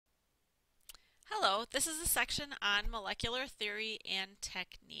Hello, this is a section on molecular theory and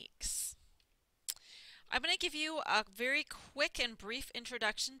techniques. I'm going to give you a very quick and brief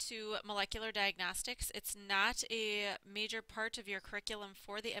introduction to molecular diagnostics. It's not a major part of your curriculum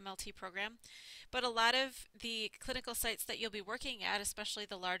for the MLT program, but a lot of the clinical sites that you'll be working at, especially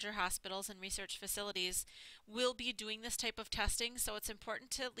the larger hospitals and research facilities, will be doing this type of testing, so it's important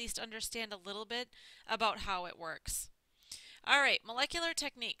to at least understand a little bit about how it works. All right, molecular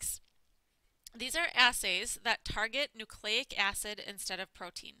techniques. These are assays that target nucleic acid instead of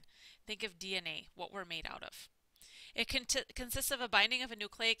protein. Think of DNA, what we're made out of. It consists of a binding of a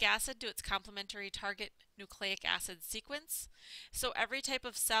nucleic acid to its complementary target nucleic acid sequence. So every type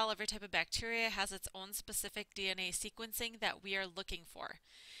of cell, every type of bacteria has its own specific DNA sequencing that we are looking for.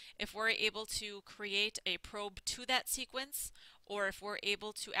 If we're able to create a probe to that sequence, or if we're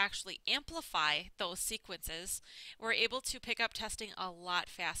able to actually amplify those sequences, we're able to pick up testing a lot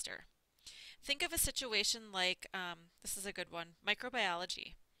faster. Think of a situation like, this is a good one,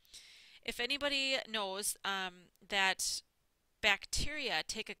 microbiology. If anybody knows that bacteria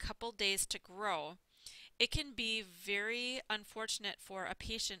take a couple days to grow, it can be very unfortunate for a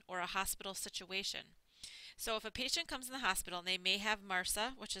patient or a hospital situation. So if a patient comes in the hospital and they may have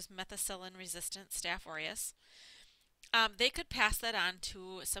MRSA, which is methicillin-resistant Staph aureus, they could pass that on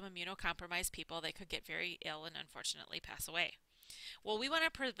to some immunocompromised people. They could get very ill and unfortunately pass away. Well, we want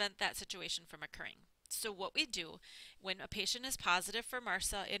to prevent that situation from occurring. So what we do when a patient is positive for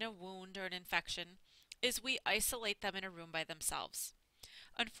MRSA in a wound or an infection is we isolate them in a room by themselves.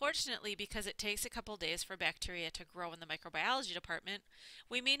 Unfortunately, because it takes a couple days for bacteria to grow in the microbiology department,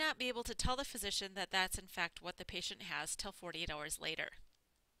 we may not be able to tell the physician that that's in fact what the patient has till 48 hours later,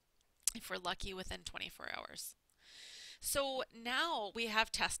 if we're lucky within 24 hours. So now we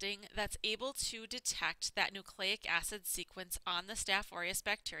have testing that's able to detect that nucleic acid sequence on the Staph aureus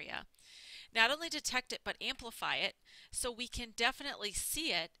bacteria. Not only detect it, but amplify it, so we can definitely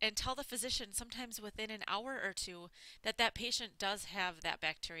see it and tell the physician sometimes within an hour or two that that patient does have that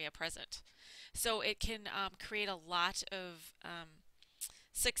bacteria present. So it can create a lot of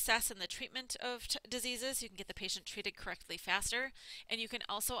success in the treatment of diseases. You can get the patient treated correctly faster, and you can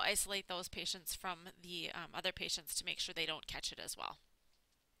also isolate those patients from the other patients to make sure they don't catch it as well.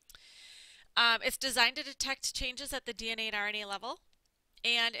 It's designed to detect changes at the DNA and RNA level,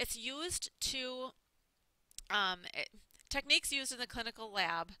 and it's used to techniques used in the clinical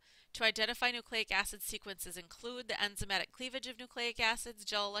lab to identify nucleic acid sequences include the enzymatic cleavage of nucleic acids,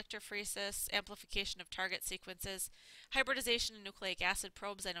 gel electrophoresis, amplification of target sequences, hybridization of nucleic acid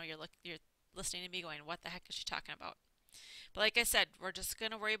probes. I know you're listening to me going, what the heck is she talking about? But like I said, we're just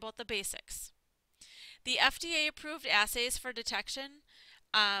going to worry about the basics. The FDA-approved assays for detection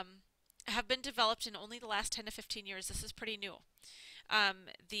have been developed in only the last 10 to 15 years. This is pretty new.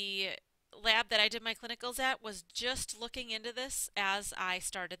 The lab that I did my clinicals at was just looking into this as I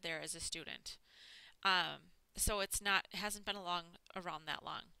started there as a student. So it hasn't been around that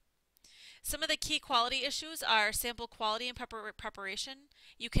long. Some of the key quality issues are sample quality and preparation.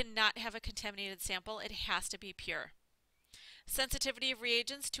 You cannot have a contaminated sample. It has to be pure. Sensitivity of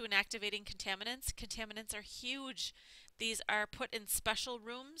reagents to inactivating contaminants. Contaminants are huge. These are put in special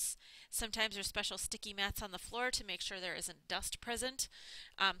rooms. Sometimes there's special sticky mats on the floor to make sure there isn't dust present.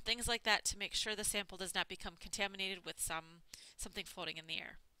 Things like that to make sure the sample does not become contaminated with something floating in the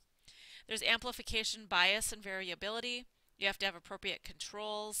air. There's amplification bias and variability. You have to have appropriate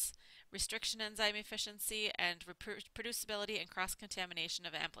controls, restriction enzyme efficiency, and reproducibility and cross-contamination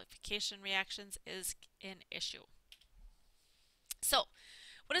of amplification reactions is an issue. So,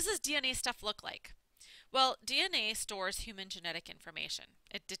 what does this DNA stuff look like? Well, DNA stores human genetic information.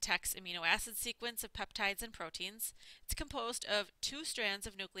 It detects amino acid sequence of peptides and proteins. It's composed of two strands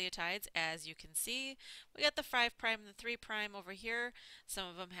of nucleotides, as you can see. We got the 5' and the 3' over here. Some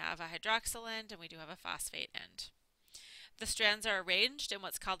of them have a hydroxyl end, and we do have a phosphate end. The strands are arranged in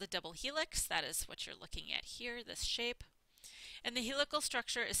what's called a double helix. That is what you're looking at here, this shape. And the helical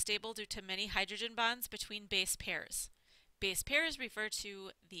structure is stable due to many hydrogen bonds between base pairs. Base pairs refer to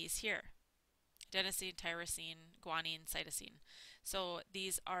these here: adenosine, tyrosine, guanine, cytosine. So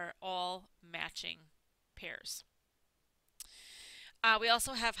these are all matching pairs. We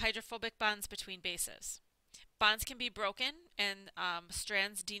also have hydrophobic bonds between bases. Bonds can be broken and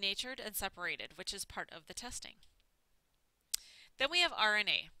strands denatured and separated, which is part of the testing. Then we have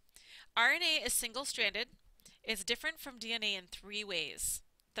RNA. RNA is single-stranded. It's different from DNA in three ways.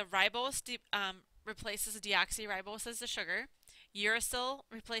 The ribose replaces deoxyribose as the sugar. Uracil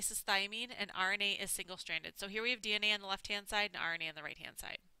replaces thiamine, and RNA is single-stranded. So here we have DNA on the left-hand side and RNA on the right-hand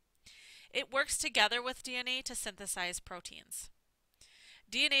side. It works together with DNA to synthesize proteins.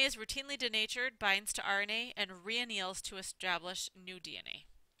 DNA is routinely denatured, binds to RNA, and reanneals to establish new DNA.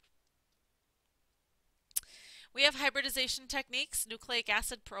 We have hybridization techniques, nucleic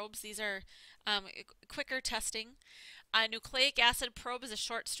acid probes. These are quicker testing. A nucleic acid probe is a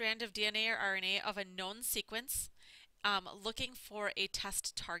short strand of DNA or RNA of a known sequence looking for a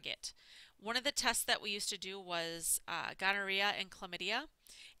test target. One of the tests that we used to do was gonorrhea and chlamydia,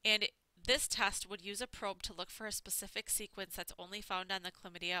 and this test would use a probe to look for a specific sequence that's only found on the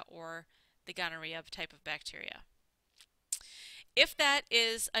chlamydia or the gonorrhea type of bacteria. If that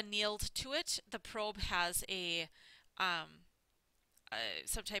is annealed to it, the probe has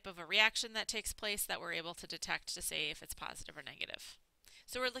some type of a reaction that takes place that we're able to detect to say if it's positive or negative.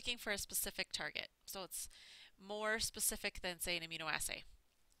 So we're looking for a specific target. So it's more specific than, say, an immunoassay.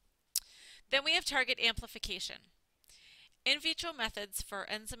 Then we have target amplification. In vitro methods for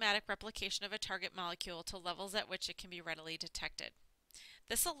enzymatic replication of a target molecule to levels at which it can be readily detected.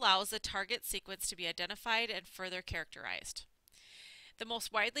 This allows the target sequence to be identified and further characterized. The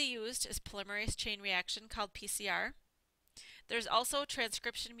most widely used is polymerase chain reaction called PCR. There's also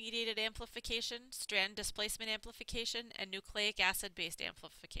transcription-mediated amplification, strand displacement amplification, and nucleic acid-based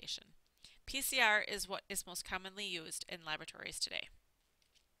amplification. PCR is what is most commonly used in laboratories today.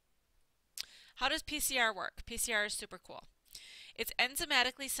 How does PCR work? PCR is super cool. It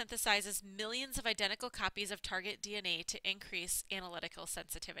enzymatically synthesizes millions of identical copies of target DNA to increase analytical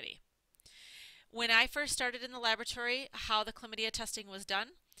sensitivity. When I first started in the laboratory, how the chlamydia testing was done,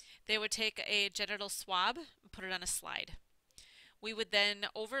 they would take a genital swab and put it on a slide. We would then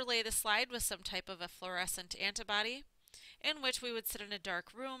overlay the slide with some type of a fluorescent antibody, in which we would sit in a dark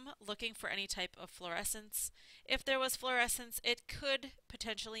room looking for any type of fluorescence. If there was fluorescence, it could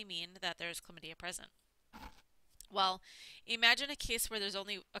potentially mean that there's chlamydia present. Well, imagine a case where there's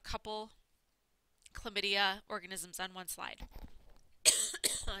only a couple chlamydia organisms on one slide.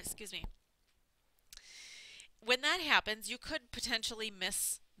 Excuse me. When that happens, you could potentially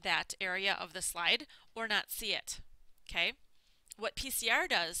miss that area of the slide or not see it. Okay? What PCR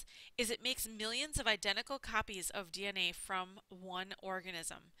does is it makes millions of identical copies of DNA from one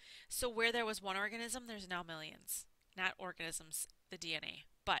organism. So where there was one organism, there's now millions. Not organisms, the DNA.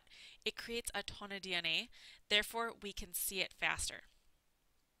 But it creates a ton of DNA, therefore we can see it faster.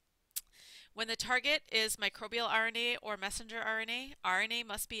 When the target is microbial RNA or messenger RNA, RNA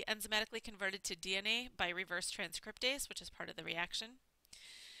must be enzymatically converted to DNA by reverse transcriptase, which is part of the reaction.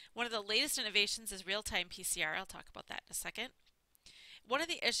 One of the latest innovations is real-time PCR. I'll talk about that in a second. One of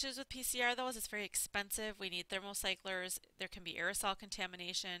the issues with PCR, though, is it's very expensive. We need thermocyclers. There can be aerosol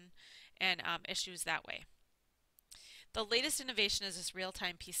contamination and issues that way. The latest innovation is this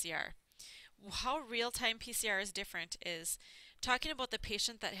real-time PCR. How real-time PCR is different is talking about the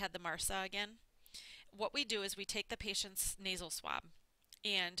patient that had the MRSA again. What we do is we take the patient's nasal swab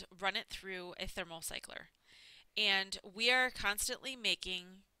and run it through a thermocycler. And we are constantly making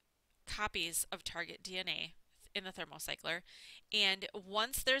copies of target DNA in the thermocycler. And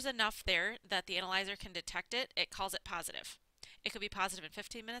once there's enough there that the analyzer can detect it, it calls it positive. It could be positive in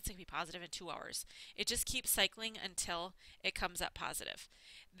 15 minutes, it could be positive in 2 hours. It just keeps cycling until it comes up positive.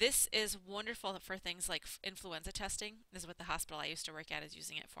 This is wonderful for things like influenza testing. This is what the hospital I used to work at is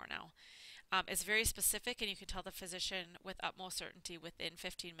using it for now. It's very specific, and you can tell the physician with utmost certainty within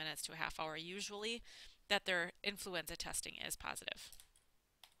 15 minutes to a half hour usually that their influenza testing is positive.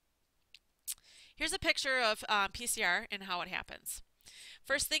 Here's a picture of PCR and how it happens.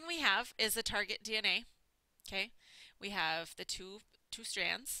 First thing we have is the target DNA. Okay, we have the two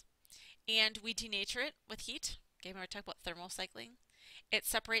strands, and we denature it with heat. Okay, we're talking about thermal cycling. It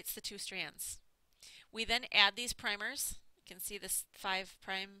separates the two strands. We then add these primers. You can see this 5'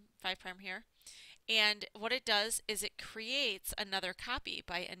 here. And what it does is it creates another copy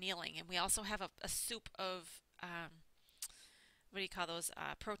by annealing. And we also have a soup of, what do you call those,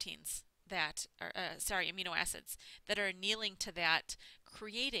 proteins that are, amino acids that are annealing to that,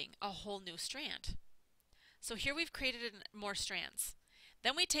 creating a whole new strand. So here we've created more strands.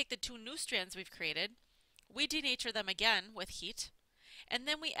 Then we take the two new strands we've created, we denature them again with heat, and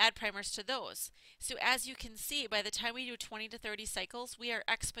then we add primers to those. So as you can see, by the time we do 20 to 30 cycles, we are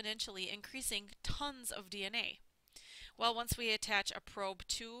exponentially increasing tons of DNA. Well, once we attach a probe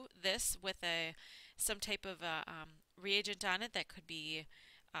to this with some type of reagent on it that could be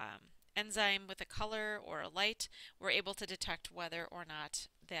enzyme with a color or a light, we're able to detect whether or not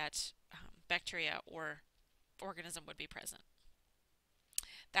that bacteria or organism would be present.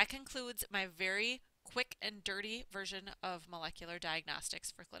 That concludes my very quick and dirty version of molecular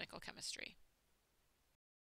diagnostics for clinical chemistry.